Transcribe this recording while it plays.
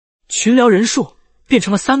群聊人数变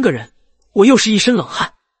成了3个人，我又是一身冷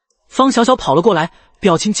汗。方小小跑了过来，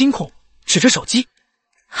表情惊恐，指着手机：“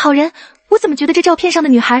郝仁，我怎么觉得这照片上的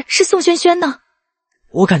女孩是宋萱萱呢？”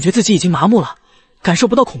我感觉自己已经麻木了，感受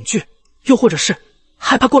不到恐惧，又或者是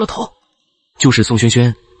害怕过了头。就是宋萱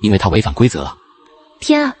萱，因为她违反规则了。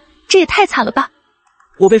天啊，这也太惨了吧！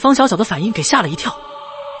我被方小小的反应给吓了一跳，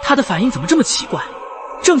她的反应怎么这么奇怪？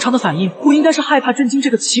正常的反应不应该是害怕震惊这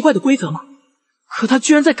个奇怪的规则吗？可她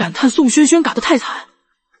居然在感叹宋萱萱嘎得太惨。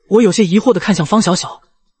我有些疑惑地看向方小小，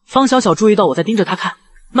方小小注意到我在盯着她看，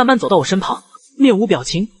慢慢走到我身旁，面无表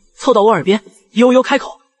情，凑到我耳边，悠悠开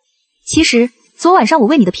口：“其实昨晚上我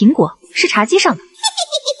喂你的苹果是茶几上的。”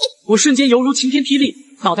我瞬间犹如晴天霹雳，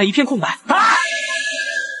脑袋一片空白。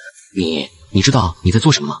你知道你在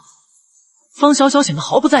做什么吗？方小小显得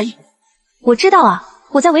毫不在意。我知道啊，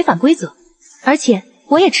我在违反规则，而且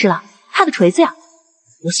我也吃了他的锤子呀。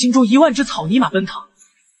我心中1万只草泥马奔腾。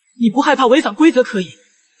你不害怕违反规则可以，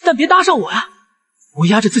但别搭上我呀！我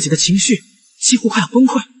压着自己的情绪，几乎快要崩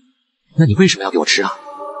溃。那你为什么要给我吃啊？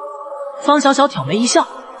方小小挑眉一笑，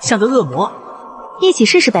像个恶魔。一起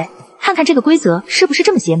试试呗，看看这个规则是不是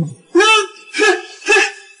这么邪门。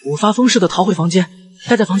我发疯似的逃回房间，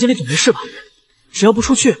待在房间里总没事吧？只要不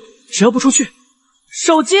出去。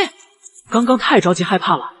手机！刚刚太着急害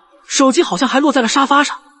怕了，手机好像还落在了沙发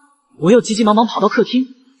上。我又急急忙忙跑到客厅，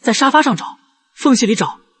在沙发上找，缝隙里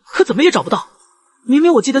找，可怎么也找不到。明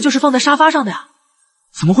明我记得就是放在沙发上的呀，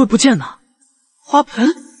怎么会不见呢？花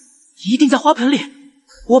盆，一定在花盆里。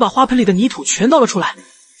我把花盆里的泥土全倒了出来，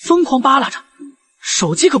疯狂扒拉着。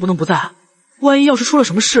手机可不能不在啊，万一要是出了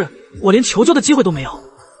什么事，我连求救的机会都没有。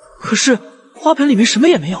可是花盆里面什么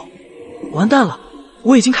也没有，完蛋了，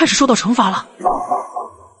我已经开始受到惩罚了。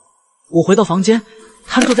我回到房间，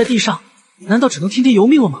瘫坐在地上，难道只能听天由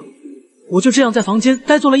命了吗？我就这样在房间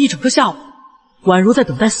呆坐了一整个下午，宛如在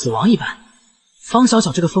等待死亡一般。方小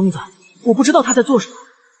小这个疯子，我不知道他在做什么，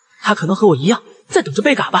他可能和我一样在等着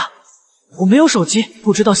被嘎吧。我没有手机，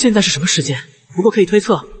不知道现在是什么时间，不过可以推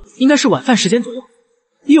测应该是晚饭时间左右，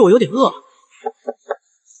因为我有点饿了。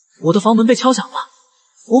我的房门被敲响了，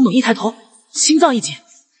我猛一抬头，心脏一紧。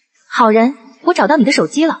郝仁，我找到你的手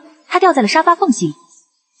机了，它掉在了沙发缝隙里。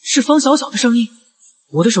是方小小的声音。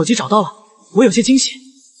我的手机找到了，我有些惊喜，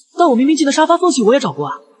但我明明记得沙发缝隙我也找过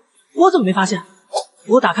啊，我怎么没发现？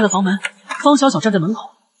我打开了房门，方小小站在门口，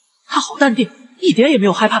她好淡定，一点也没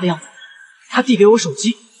有害怕的样子。她递给我手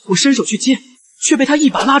机，我伸手去接，却被她一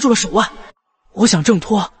把拉住了手腕。我想挣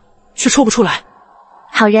脱，却抽不出来。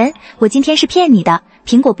郝仁，我今天是骗你的，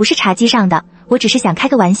苹果不是茶几上的，我只是想开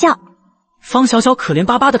个玩笑。方小小可怜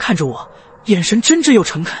巴巴地看着我，眼神真挚又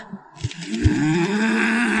诚恳。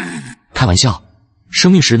开玩笑？生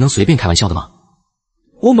命时能随便开玩笑的吗？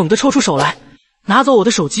我猛地抽出手来，拿走我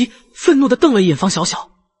的手机，愤怒地瞪了一眼方小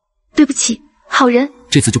小。对不起，郝仁。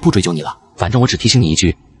这次就不追究你了，反正我只提醒你一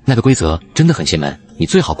句，那个规则真的很邪门，你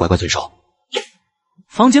最好乖乖遵守。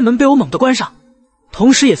房间门被我猛地关上，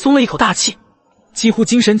同时也松了一口大气，几乎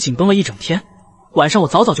精神紧绷了一整天。晚上我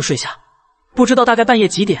早早就睡下，不知道大概半夜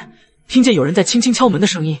几点，听见有人在轻轻敲门的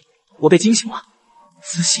声音，我被惊醒了。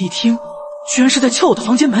仔细一听，居然是在敲我的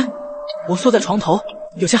房间门。我缩在床头，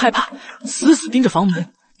有些害怕，死死盯着房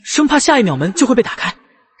门，生怕下一秒门就会被打开。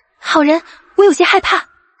郝仁，我有些害怕。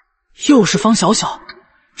又是方小小，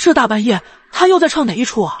这大半夜他又在唱哪一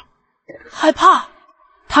出啊？害怕？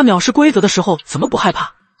他藐视规则的时候怎么不害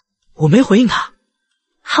怕？我没回应他。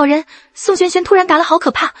郝仁，宋萱萱突然打了，好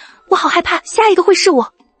可怕，我好害怕，下一个会是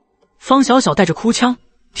我。方小小带着哭腔，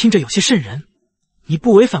听着有些瘆人。你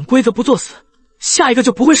不违反规则不作死，下一个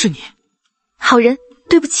就不会是你。郝仁，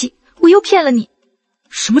对不起，我又骗了你。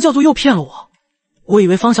什么叫做又骗了我？我以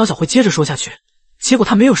为方小小会接着说下去，结果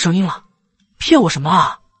他没有声音了。骗我什么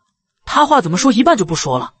啊？他话怎么说一半就不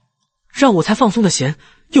说了，让我才放松的弦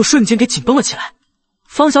又瞬间给紧绷了起来。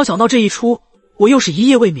方小小闹这一出，我又是一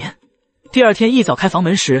夜未眠。第二天一早开房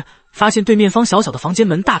门时，发现对面方小小的房间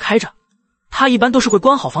门大开着，他一般都是会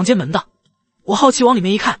关好房间门的。我好奇往里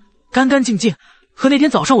面一看，干干净净，和那天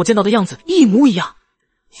早上我见到的样子一模一样。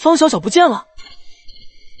方小小不见了，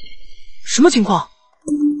什么情况？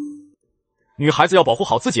女孩子要保护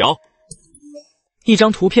好自己哦。一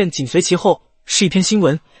张图片紧随其后是一篇新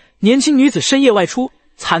闻，年轻女子深夜外出，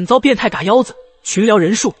惨遭变态嘎腰子，群聊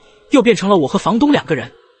人数又变成了我和房东2个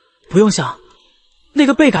人。不用想，那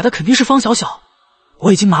个被嘎的肯定是方小小。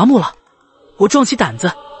我已经麻木了，我壮起胆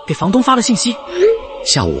子给房东发了信息。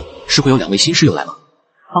下午是会有2位新室友来吗？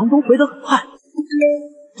房东回得很快。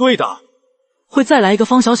对的。会再来一个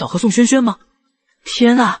方小小和宋萱萱吗？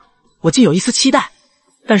天啊，我竟有一丝期待。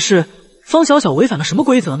但是方小小违反了什么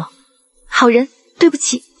规则呢？郝仁，对不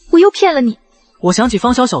起，我又骗了你。我想起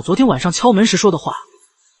方小小昨天晚上敲门时说的话，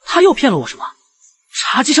他又骗了我什么？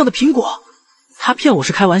茶几上的苹果，他骗我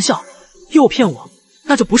是开玩笑，又骗我，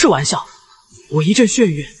那就不是玩笑。我一阵眩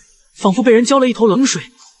晕，仿佛被人浇了一头冷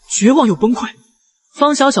水，绝望又崩溃。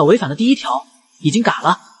方小小违反的第1条已经改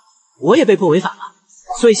了，我也被迫违反了，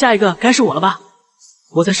所以下一个该是我了吧？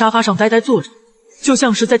我在沙发上呆呆坐着，就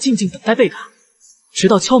像是在静静等待被嘎，直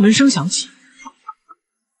到敲门声响起。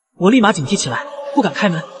我立马警惕起来，不敢开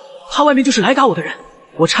门，怕外面就是来嘎我的人。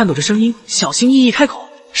我颤抖着声音，小心翼翼开口：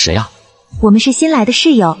谁呀？我们是新来的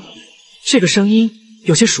室友。这个声音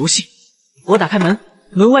有些熟悉。我打开门，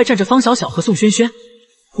门外站着方小小和宋轩轩，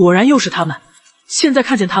果然又是他们。现在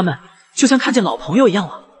看见他们，就像看见老朋友一样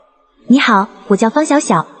了。你好，我叫方小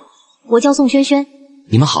小。我叫宋轩轩。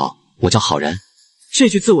你们好，我叫郝仁。这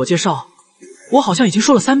句自我介绍，我好像已经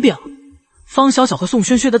说了3遍了。方小小和宋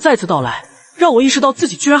轩轩的再次到来，让我意识到自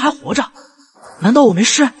己居然还活着。难道我没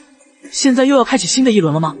事？现在又要开启新的一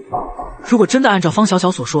轮了吗？如果真的按照方小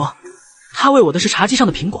小所说，他喂我的是茶几上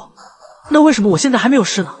的苹果，那为什么我现在还没有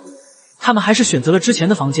事呢？他们还是选择了之前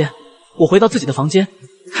的房间。我回到自己的房间，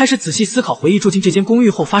开始仔细思考回忆住进这间公寓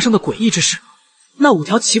后发生的诡异之事。那5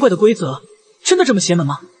条奇怪的规则真的这么邪门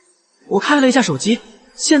吗？我看了一下手机，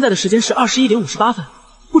现在的时间是21点58分。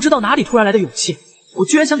不知道哪里突然来的勇气，我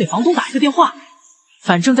居然想给房东打一个电话，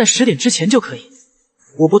反正在10点之前就可以。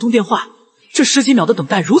我拨通电话，这10几秒的等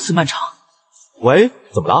待如此漫长。喂，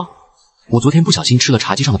怎么了？我昨天不小心吃了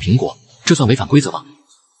茶几上的苹果，这算违反规则吗？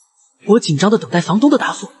我紧张的等待房东的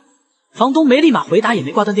答复，房东没立马回答，也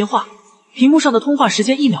没挂断电话，屏幕上的通话时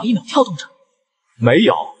间1秒1秒跳动着。没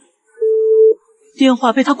有。电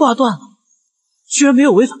话被他挂断了，居然没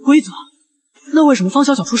有违反规则。那为什么方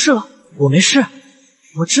小小出事了？我没事。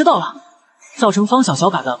我知道了，造成方小小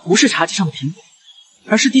嘎的不是茶几上的苹果，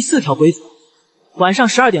而是第4条规则。晚上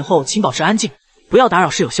12点后请保持安静，不要打扰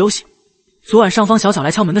室友休息。昨晚上方小小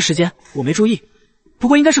来敲门的时间我没注意，不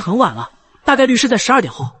过应该是很晚了，大概率是在12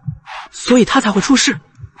点后，所以他才会出事。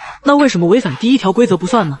那为什么违反第1条规则不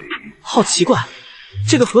算呢？好奇怪，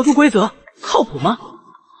这个合租规则靠谱吗？